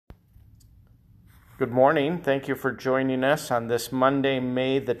Good morning. Thank you for joining us on this Monday,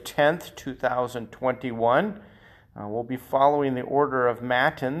 May the 10th, 2021. We'll be following the order of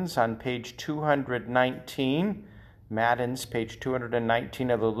Matins on page 219. Matins, page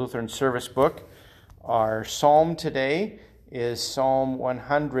 219 of the Lutheran Service Book. Our psalm today is Psalm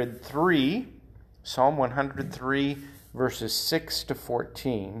 103. Psalm 103, verses 6 to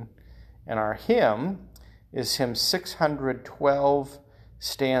 14. And our hymn is hymn 612,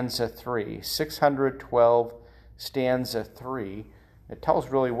 stanza 3. 612, stanza 3. It tells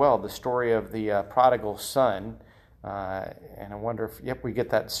really well the story of the prodigal son. And I wonder if we get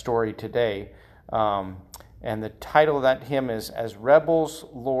that story today. And the title of that hymn is As Rebels,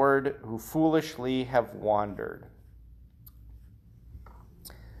 Lord, Who Foolishly Have Wandered.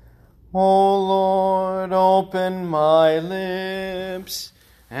 O Lord, open my lips,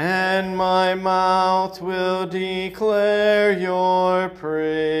 and my mouth will declare your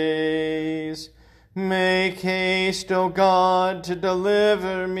praise. Make haste, O God, to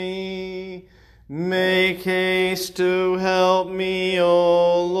deliver me. Make haste to help me,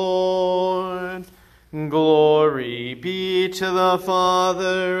 O Lord. Glory be to the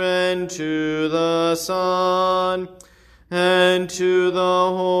Father, and to the Son, and to the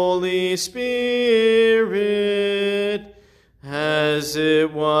Holy Spirit, as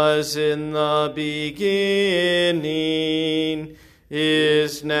it was in the beginning,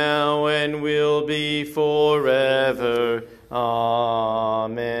 is now, and will be forever.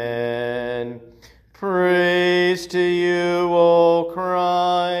 Amen. Praise to you, O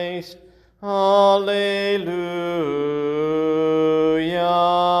Christ. Alleluia.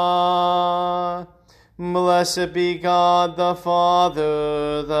 Blessed be God the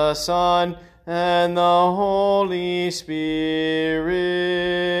Father, the Son, and the Holy Spirit.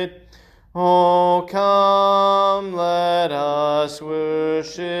 O come, let us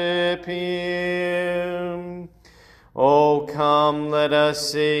worship him. O come, let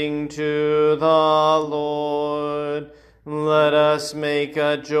us sing to the Lord. Let us make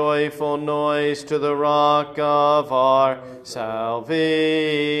a joyful noise to the rock of our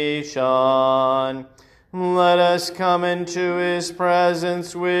salvation. Let us come into his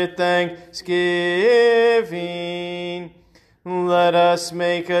presence with thanksgiving. Let us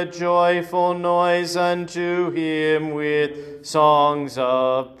make a joyful noise unto him with songs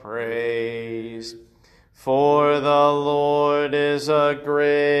of praise. For the Lord is a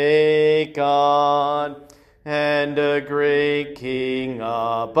great God, and a great King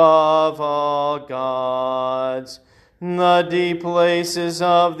above all gods. The deep places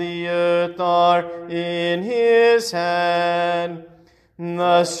of the earth are in his hand.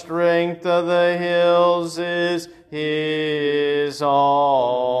 The strength of the hills is his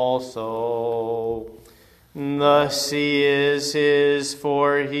also. The sea is his,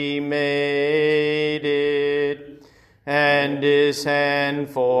 for he made it, and his hand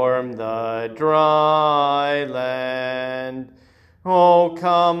formed the dry land. Oh,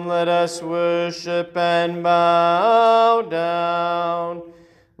 come, let us worship and bow down.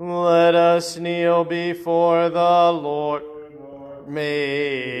 Let us kneel before the Lord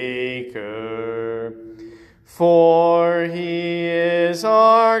Maker. For he is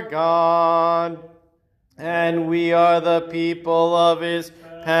our God, and we are the people of his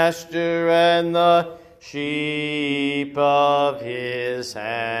pasture and the sheep of his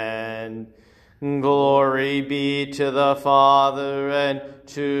hand. Glory be to the Father, and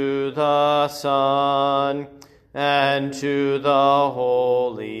to the Son, and to the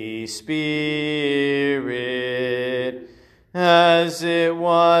Holy Spirit, as it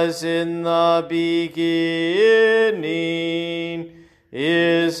was in the beginning,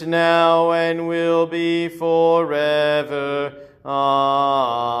 is now, and will be forever.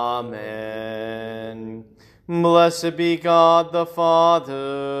 Amen. Blessed be God the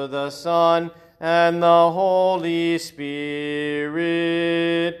Father, the Son, and the Holy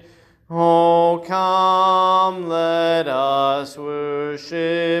Spirit. Oh, come, let us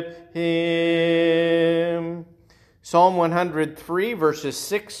worship him. Psalm 103, verses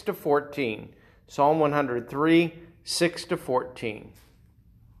 6 to 14. Psalm 103, 6 to 14.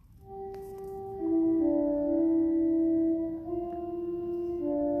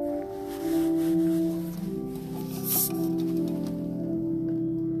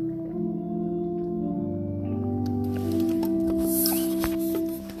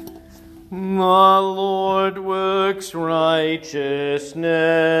 The Lord works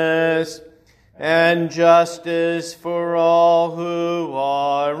righteousness and justice for all who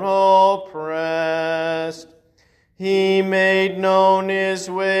are oppressed. He made known his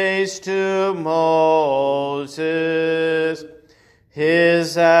ways to Moses,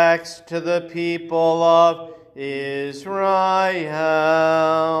 his acts to the people of Israel.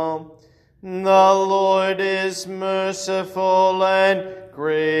 The Lord is merciful and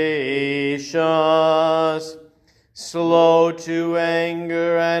gracious, slow to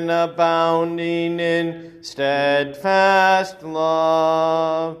anger and abounding in steadfast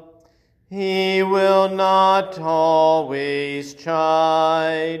love. He will not always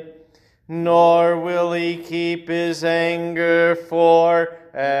chide, nor will he keep his anger forever.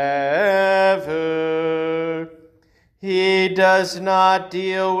 He does not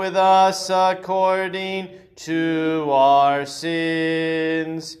deal with us according to our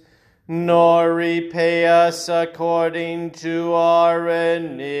sins, nor repay us according to our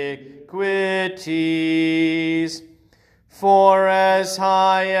iniquities. For as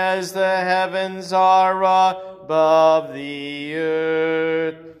high as the heavens are above the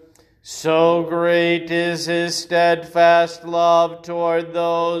earth, so great is his steadfast love toward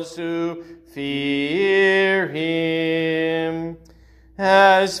those who fear him.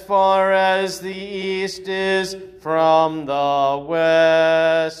 As far as the east is from the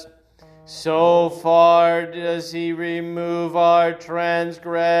west, so far does he remove our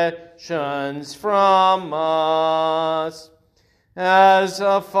transgressions from us. As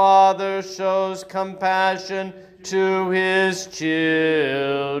a father shows compassion to his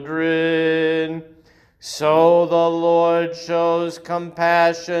children, so the Lord shows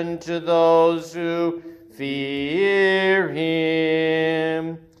compassion to those who fear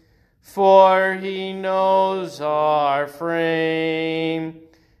him. For he knows our frame.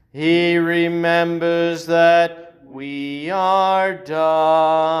 He remembers that we are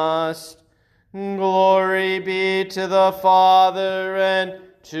dust. Glory be to the Father, and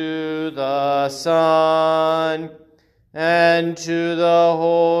to the Son, and to the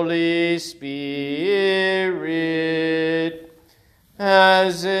Holy Spirit,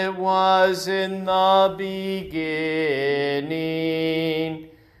 as it was in the beginning,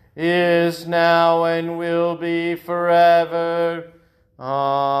 is now, and will be forever.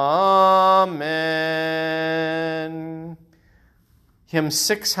 Amen. Hymn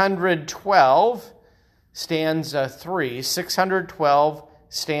 612, stanza 3. 612,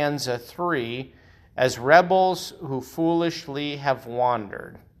 stanza 3, as rebels who foolishly have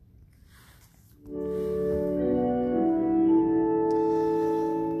wandered.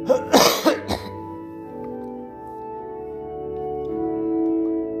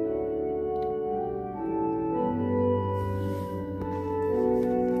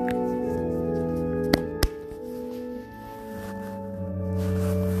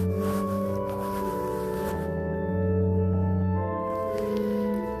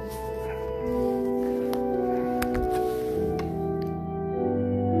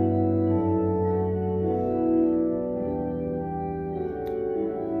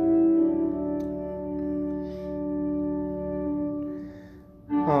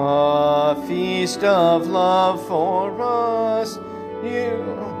 Feast of love for us, you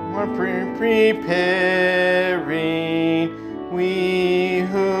are preparing. We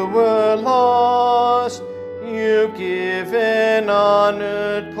who were lost, you give an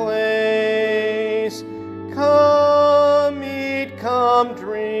honored place. Come eat, come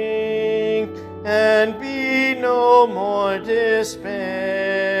drink, and be no more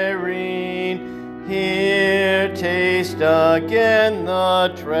despairing. Here taste again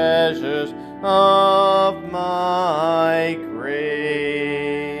the treasures of my grace.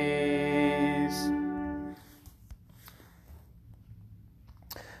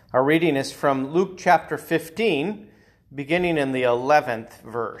 Our reading is from Luke chapter 15, beginning in the 11th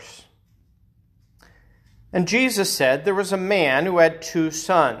verse. And Jesus said, there was a man who had 2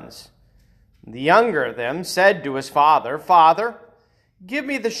 sons. The younger of them said to his father, Father, give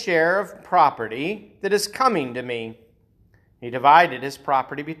me the share of property that is coming to me. He divided his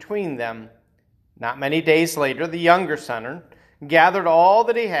property between them. Not many days later, the younger son gathered all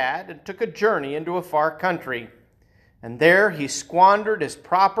that he had and took a journey into a far country. And there he squandered his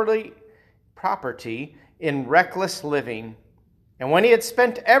property in reckless living. And when he had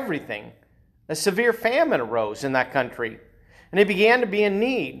spent everything, a severe famine arose in that country, and he began to be in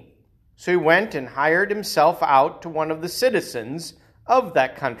need. So he went and hired himself out to one of the citizens of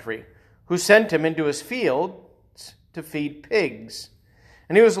that country, who sent him into his fields to feed pigs.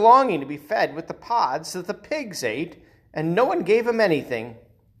 And he was longing to be fed with the pods that the pigs ate, and no one gave him anything.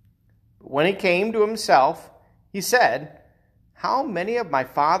 But when he came to himself, he said, How many of my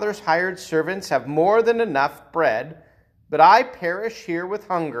father's hired servants have more than enough bread, but I perish here with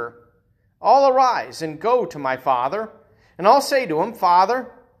hunger? I'll arise and go to my father, and I'll say to him,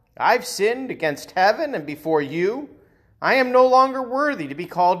 Father, I've sinned against heaven and before you. I am no longer worthy to be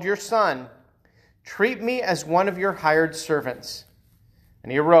called your son. Treat me as one of your hired servants."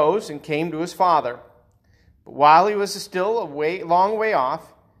 And he arose and came to his father. But while he was still a long way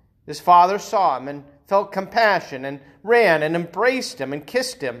off, his father saw him and felt compassion and ran and embraced him and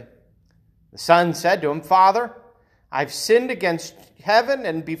kissed him. The son said to him, "Father, I've sinned against heaven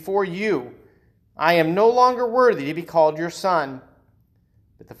and before you. I am no longer worthy to be called your son."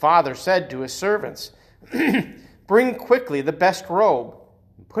 But the father said to his servants, "Bring quickly the best robe,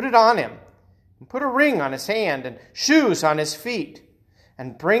 and put it on him, and put a ring on his hand and shoes on his feet,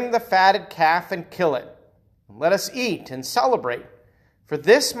 and bring the fatted calf and kill it. And let us eat and celebrate. For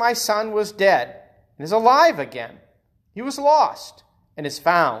this my son was dead and is alive again. He was lost and is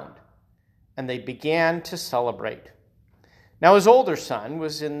found." And they began to celebrate. Now his older son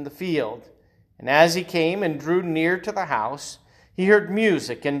was in the field, and as he came and drew near to the house, he heard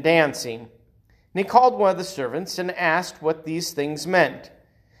music and dancing. And he called one of the servants and asked what these things meant.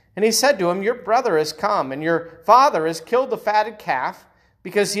 And he said to him, "Your brother has come, and your father has killed the fatted calf,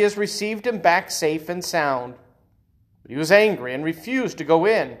 because he has received him back safe and sound." But he was angry and refused to go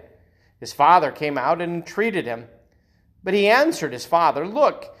in. His father came out and entreated him. But he answered his father,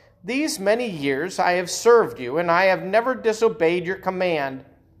 "Look, these many years I have served you, and I have never disobeyed your command.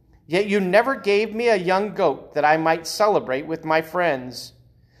 Yet you never gave me a young goat that I might celebrate with my friends.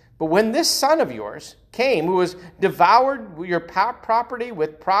 But when this son of yours came, who has devoured your property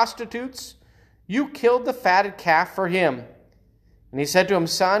with prostitutes, you killed the fatted calf for him." And he said to him,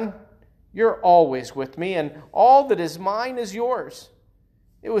 "Son, you're always with me, and all that is mine is yours.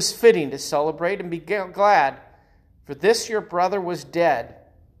 It was fitting to celebrate and be glad, for this your brother was dead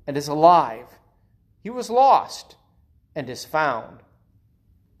and is alive. He was lost and is found."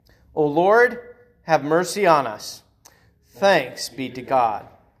 O Lord, have mercy on us. Thanks be to God.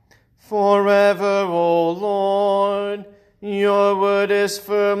 Forever, O Lord, your word is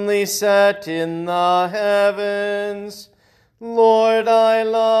firmly set in the heavens. Lord, I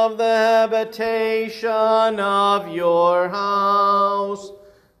love the habitation of your house,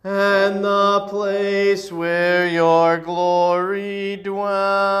 and the place where your glory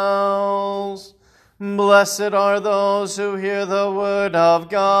dwells. Blessed are those who hear the word of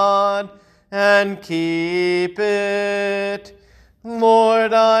God and keep it.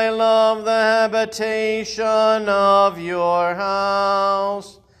 Lord, I love the habitation of your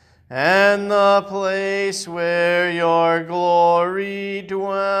house, and the place where your glory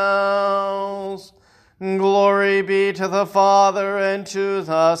dwells. Glory be to the Father, and to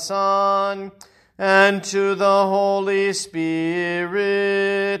the Son, and to the Holy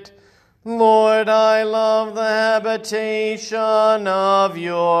Spirit. Lord, I love the habitation of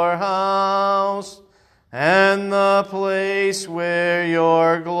your house, and the place where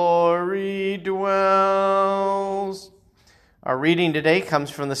your glory dwells. Our reading today comes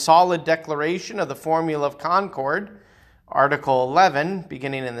from the Solid Declaration of the Formula of Concord, Article 11,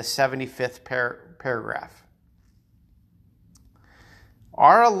 beginning in the 75th paragraph.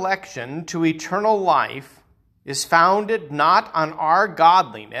 Our election to eternal life is founded not on our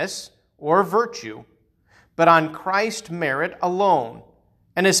godliness or virtue, but on Christ's merit alone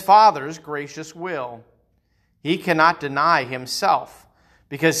and his Father's gracious will. He cannot deny himself,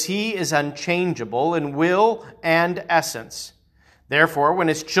 because he is unchangeable in will and essence. Therefore, when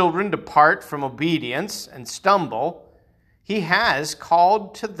his children depart from obedience and stumble, he has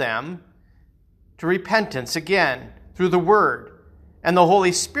called to them to repentance again through the Word, and the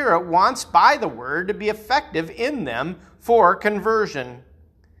Holy Spirit wants by the Word to be effective in them for conversion.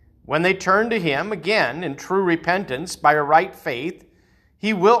 When they turn to him again in true repentance by a right faith,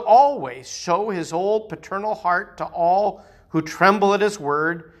 he will always show his old paternal heart to all who tremble at his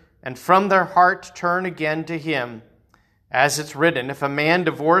word, and from their heart turn again to him. As it's written, if a man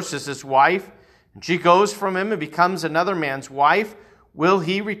divorces his wife, and she goes from him and becomes another man's wife, will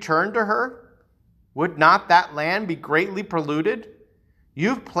he return to her? Would not that land be greatly polluted?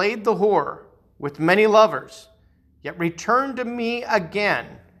 You've played the whore with many lovers, yet return to me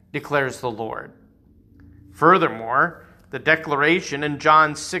again, declares the Lord. Furthermore, the declaration in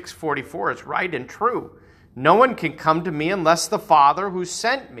John 6:44 is right and true. No one can come to me unless the Father who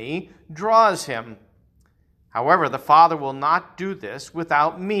sent me draws him. However, the Father will not do this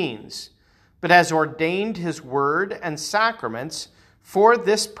without means, but has ordained his word and sacraments for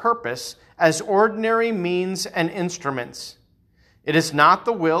this purpose as ordinary means and instruments. It is not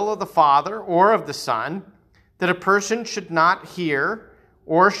the will of the Father or of the Son that a person should not hear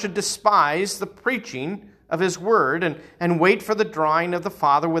or should despise the preaching of his word and wait for the drawing of the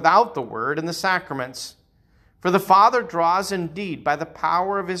Father without the word and the sacraments. For the Father draws indeed by the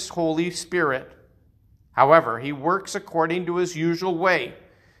power of his Holy Spirit. However, he works according to his usual way.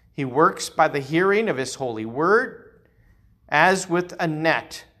 He works by the hearing of his holy word, as with a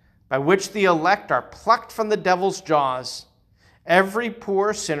net, by which the elect are plucked from the devil's jaws. Every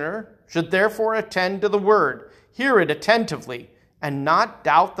poor sinner should therefore attend to the word, hear it attentively, and not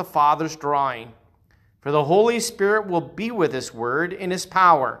doubt the Father's drawing. For the Holy Spirit will be with his word in his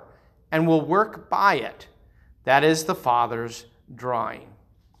power, and will work by it. That is the Father's drawing.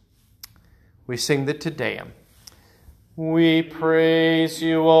 We sing the Te Deum. We praise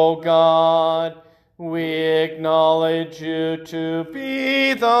you, O God. We acknowledge you to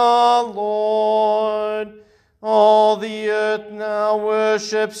be the Lord. All the earth now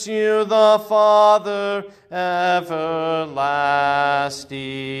worships you, the Father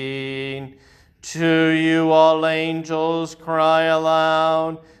everlasting. To you all angels cry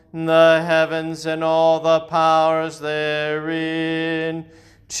aloud, the heavens and all the powers therein.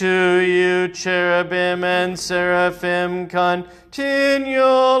 To you cherubim and seraphim continually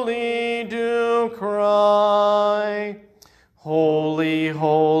do cry. Holy,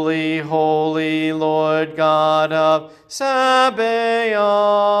 holy, holy, Lord God of Sabaoth.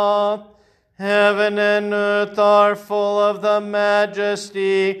 Heaven and earth are full of the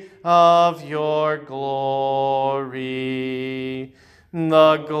majesty of your glory.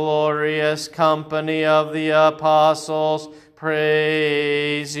 The glorious company of the apostles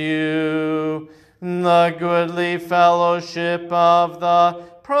praise you. The goodly fellowship of the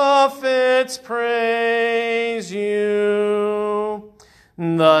prophets praise you.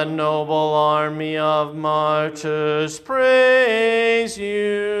 The noble army of martyrs praise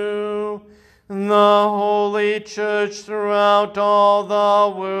you. The holy church throughout all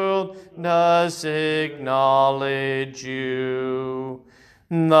the world does acknowledge you.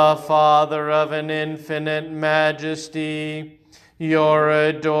 The Father of an infinite majesty, your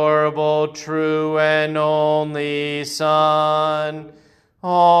adorable, true, and only Son,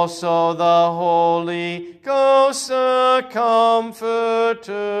 also the Holy Ghost, the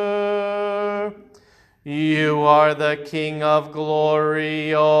Comforter. You are the King of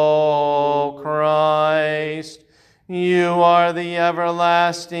glory, O Christ. You are the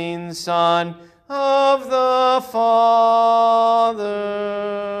everlasting Son of the Father.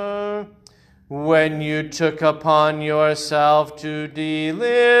 When you took upon yourself to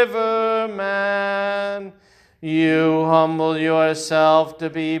deliver man, you humble yourself to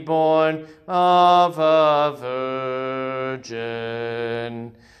be born of a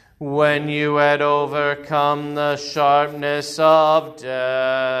virgin. When you had overcome the sharpness of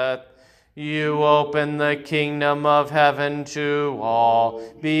death, you opened the kingdom of heaven to all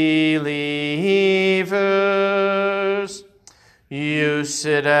believers. You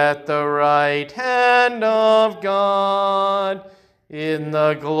sit at the right hand of God in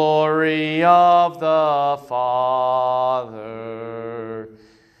the glory of the Father.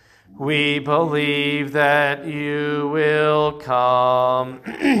 We believe that you will come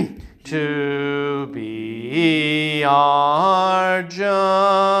to be our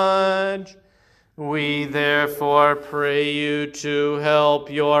judge. We therefore pray you to help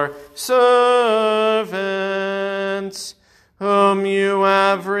your servants, whom you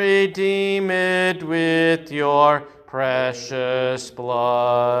have redeemed with your precious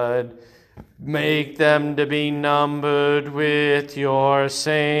blood. Make them to be numbered with your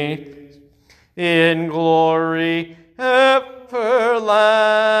saints in glory everlasting.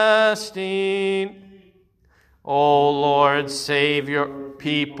 O Lord, save your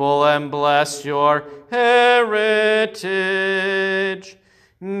people and bless your heritage.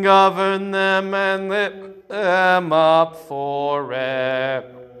 Govern them and lift them up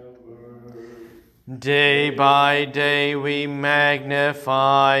forever. Day by day we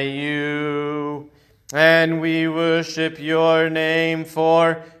magnify you, and we worship your name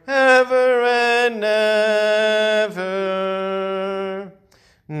forever and ever.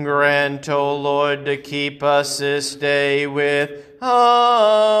 Grant, O Lord, to keep us this day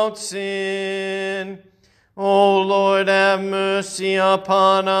without sin. O Lord, have mercy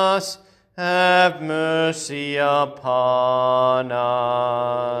upon us. Have mercy upon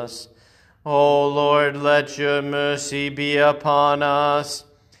us. O Lord, let your mercy be upon us,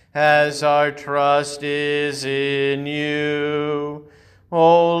 as our trust is in you.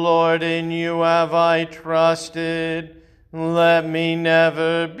 O Lord, in you have I trusted. Let me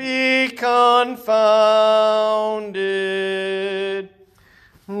never be confounded.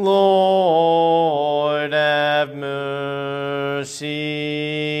 Lord, have mercy.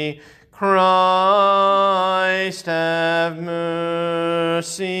 Christ, have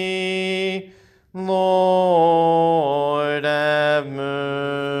mercy. Lord, have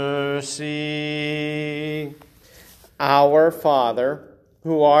mercy. Our Father,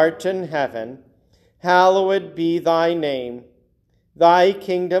 who art in heaven, hallowed be thy name. Thy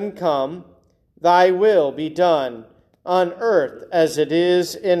kingdom come, thy will be done, on earth as it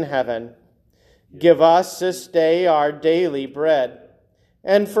is in heaven. Give us this day our daily bread,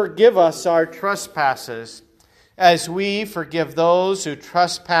 and forgive us our trespasses, as we forgive those who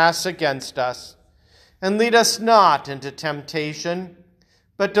trespass against us. And lead us not into temptation,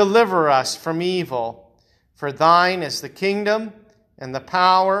 but deliver us from evil. For thine is the kingdom, and the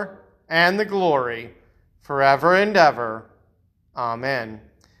power, and the glory, forever and ever. Amen.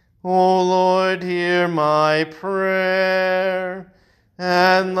 O Lord, hear my prayer,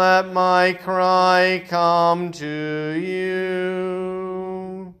 and let my cry come to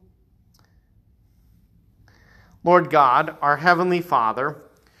you. Lord God, our heavenly Father,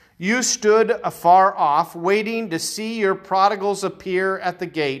 you stood afar off, waiting to see your prodigals appear at the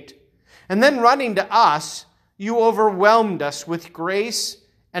gate, and then running to us, you overwhelmed us with grace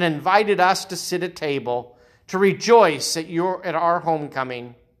and invited us to sit at table, to rejoice at our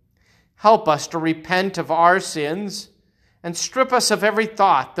homecoming. Help us to repent of our sins and strip us of every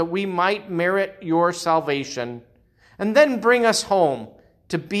thought that we might merit your salvation, and then bring us home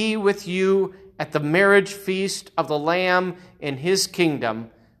to be with you at the marriage feast of the Lamb in his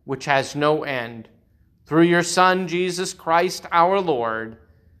kingdom, which has no end. Through your Son, Jesus Christ, our Lord.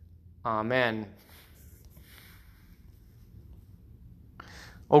 Amen.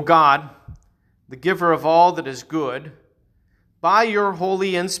 O God, the giver of all that is good, by your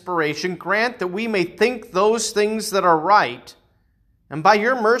holy inspiration, grant that we may think those things that are right, and by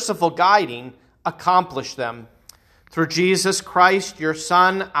your merciful guiding, accomplish them. Through Jesus Christ, your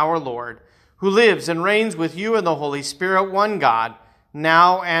Son, our Lord, who lives and reigns with you in the Holy Spirit, one God,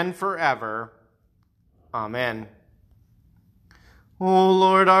 now and forever. Amen. O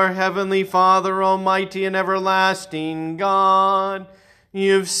Lord, our heavenly Father, almighty and everlasting God,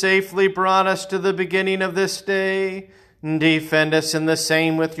 you've safely brought us to the beginning of this day. Defend us in the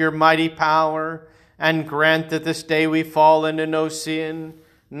same with your mighty power, and grant that this day we fall into no sin,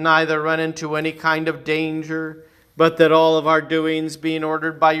 neither run into any kind of danger, but that all of our doings, being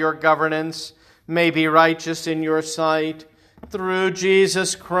ordered by your governance, may be righteous in your sight. Through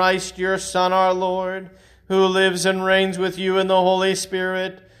Jesus Christ, your Son, our Lord, who lives and reigns with you in the Holy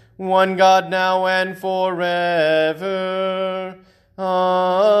Spirit, one God, now and forever.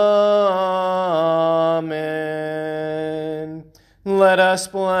 Amen. Let us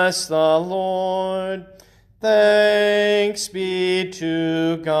bless the Lord. Thanks be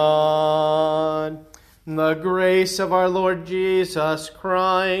to God. The grace of our Lord Jesus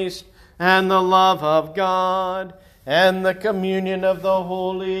Christ, and the love of God, and the communion of the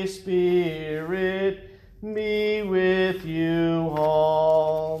Holy Spirit be with you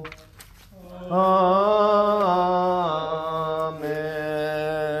all. Amen.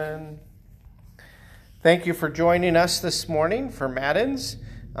 Thank you for joining us this morning for Matins.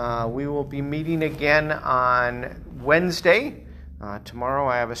 We will be meeting again on Wednesday. Tomorrow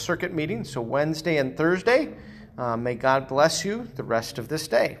I have a circuit meeting, so Wednesday and Thursday. May God bless you the rest of this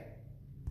day.